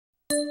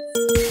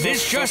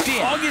This just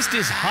in. August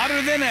is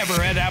hotter than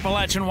ever at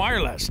Appalachian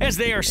Wireless, as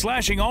they are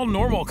slashing all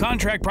normal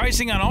contract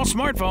pricing on all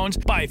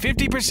smartphones by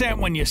 50%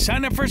 when you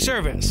sign up for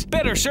service.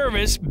 Better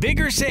service,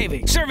 bigger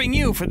savings. Serving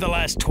you for the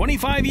last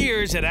 25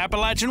 years at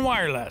Appalachian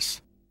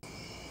Wireless.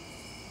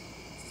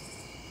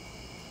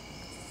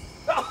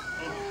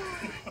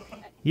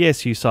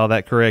 Yes, you saw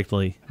that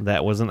correctly.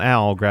 That was an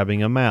owl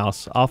grabbing a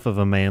mouse off of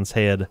a man's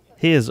head.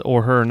 His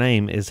or her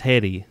name is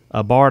Hetty,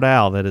 a barred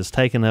owl that has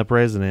taken up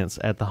residence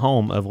at the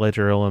home of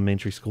Letcher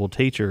Elementary School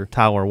teacher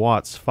Tyler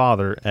Watts'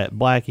 father at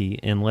Blackie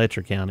in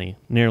Letcher County.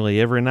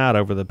 Nearly every night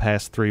over the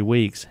past 3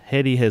 weeks,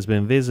 Hetty has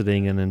been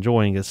visiting and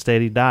enjoying a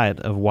steady diet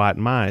of white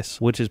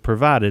mice, which is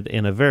provided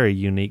in a very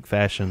unique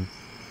fashion.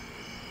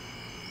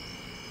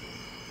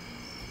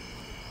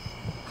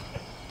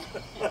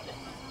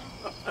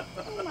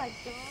 Oh my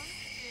God.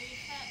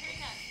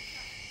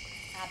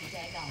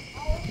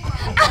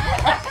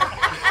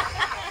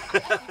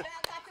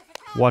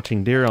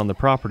 Watching deer on the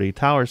property,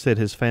 Tyler said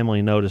his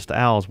family noticed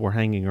owls were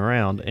hanging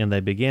around and they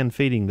began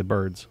feeding the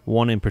birds.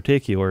 One in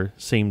particular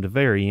seemed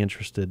very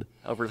interested.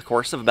 Over the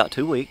course of about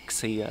 2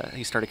 weeks,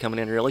 he started coming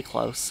in really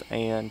close,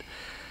 and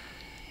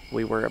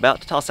we were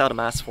about to toss out a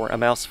mouse for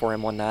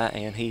him one night,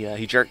 and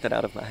he jerked it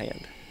out of my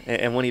hand.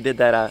 And when he did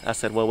that, I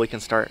said, well, we can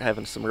start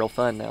having some real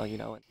fun now, you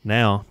know.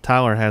 Now,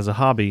 Tyler has a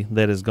hobby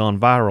that has gone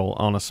viral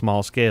on a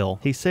small scale.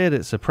 He said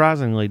it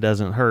surprisingly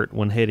doesn't hurt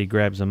when Hetty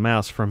grabs a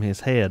mouse from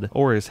his head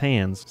or his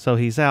hands, so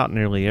he's out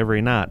nearly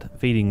every night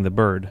feeding the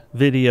bird.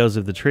 Videos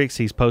of the tricks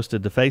he's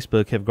posted to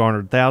Facebook have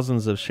garnered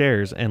thousands of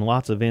shares and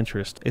lots of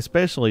interest,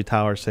 especially,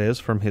 Tyler says,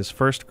 from his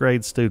first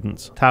grade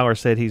students. Tyler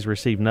said he's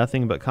received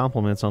nothing but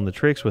compliments on the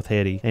tricks with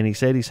Hetty, and he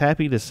said he's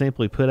happy to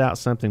simply put out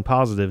something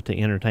positive to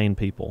entertain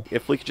people.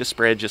 If we could just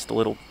spread just a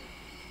little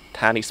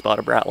tiny spot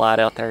of bright light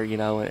out there, you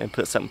know, and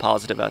put something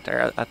positive out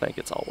there, I think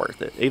it's all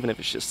worth it, even if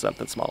it's just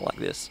something small like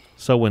this.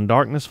 So when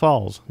darkness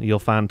falls, you'll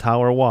find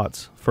Tyler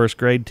Watts, first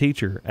grade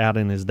teacher, out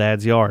in his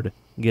dad's yard,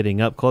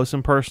 getting up close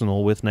and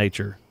personal with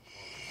nature.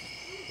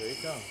 There you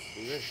go.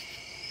 Be ready.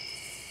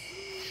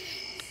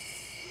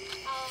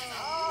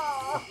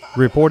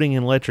 Reporting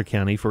in Letcher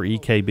County for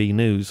EKB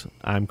News,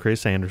 I'm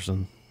Chris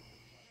Anderson.